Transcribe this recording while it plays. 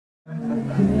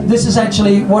This is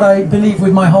actually what I believe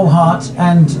with my whole heart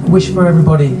and wish for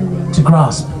everybody to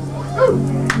grasp.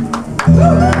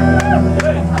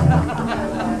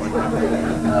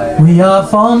 We are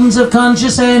forms of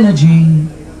conscious energy.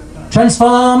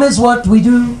 Transform is what we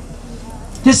do.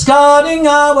 Discarding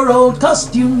our old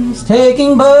costumes,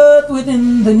 taking birth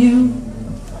within the new.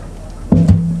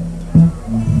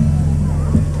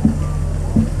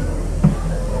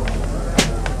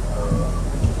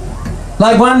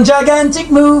 Like one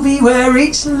gigantic movie where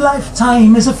each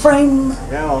lifetime is a frame.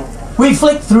 Yeah. We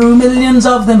flick through millions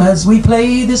of them as we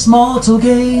play this mortal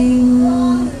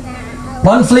game.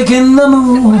 One flick in the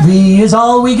movie is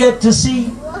all we get to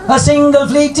see. A single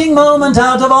fleeting moment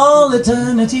out of all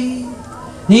eternity.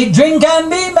 Eat, drink and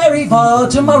be merry, for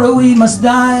tomorrow we must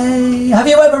die. Have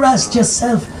you ever asked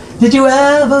yourself, did you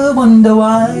ever wonder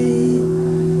why?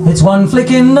 It's one flick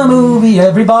in the movie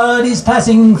everybody's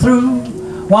passing through.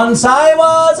 Once I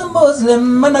was a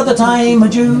Muslim, another time a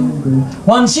Jew.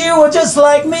 Once you were just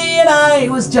like me and I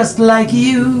was just like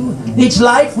you. Each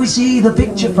life we see the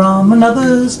picture from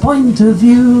another's point of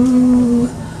view.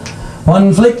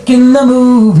 One flick in the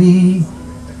movie,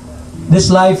 this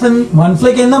life, and one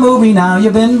flick in the movie. Now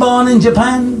you've been born in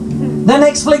Japan. The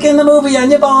next flick in the movie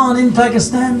and you're born in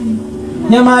Pakistan.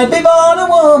 You might be born a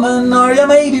woman or you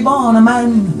may be born a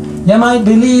man. You might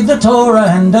believe the Torah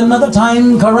and another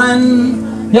time Quran.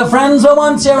 Your friends were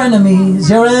once your enemies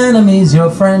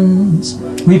your friends.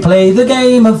 We play the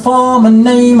game of form and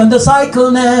name and the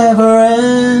cycle never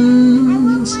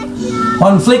ends.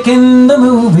 One flick in the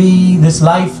movie, this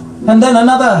life, and then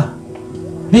another.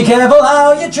 Be careful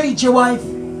how you treat your wife,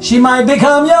 she might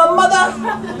become your mother.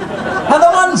 And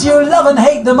the ones you love and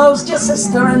hate the most, your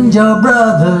sister and your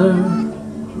brother.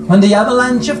 When the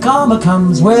avalanche of karma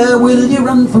comes, where will you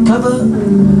run for cover?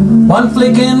 One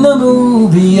flick in the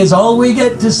movie is all we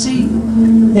get to see.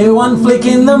 One flick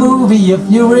in the movie if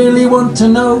you really want to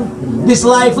know. This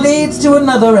life leads to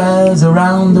another as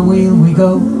around the wheel we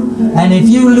go. And if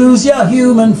you lose your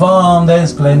human form,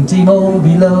 there's plenty more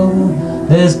below.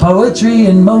 There's poetry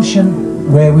in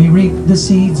motion where we reap the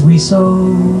seeds we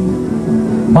sow.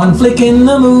 One flick in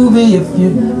the movie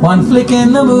one flick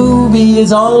in the movie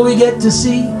is all we get to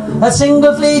see. A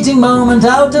single fleeting moment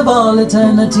out of all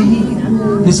eternity.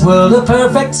 This world a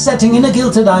perfect setting in a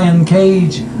gilded iron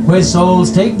cage, where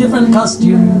souls take different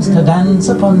costumes to dance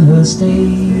upon her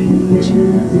stage.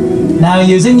 Now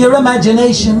using your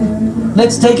imagination,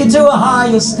 let's take it to a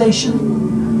higher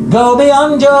station. Go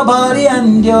beyond your body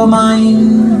and your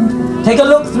mind. Take a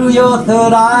look through your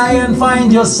third eye and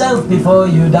find yourself before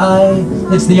you die.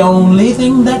 It's the only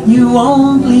thing that you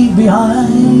won't leave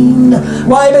behind.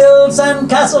 Why build sand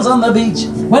castles on the beach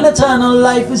when eternal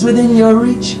life is within your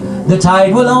reach? The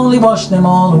tide will only wash them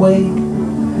all away.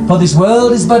 For this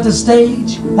world is but a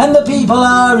stage, and the people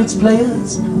are its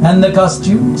players, and the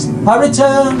costumes are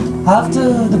returned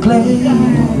after the play.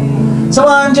 So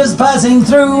I'm just passing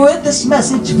through with this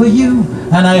message for you,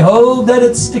 and I hope that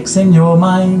it sticks in your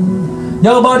mind.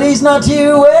 Your body's not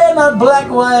you, we're not black,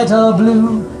 white or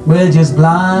blue, we're just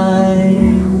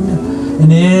blind.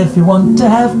 And if you want to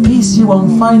have peace, you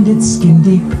won't find it skin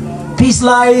deep. Peace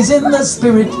lies in the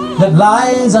spirit that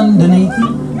lies underneath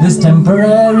this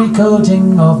temporary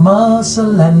coating of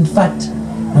muscle and fat.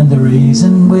 And the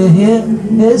reason we're here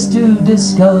is to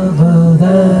discover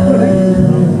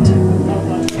that.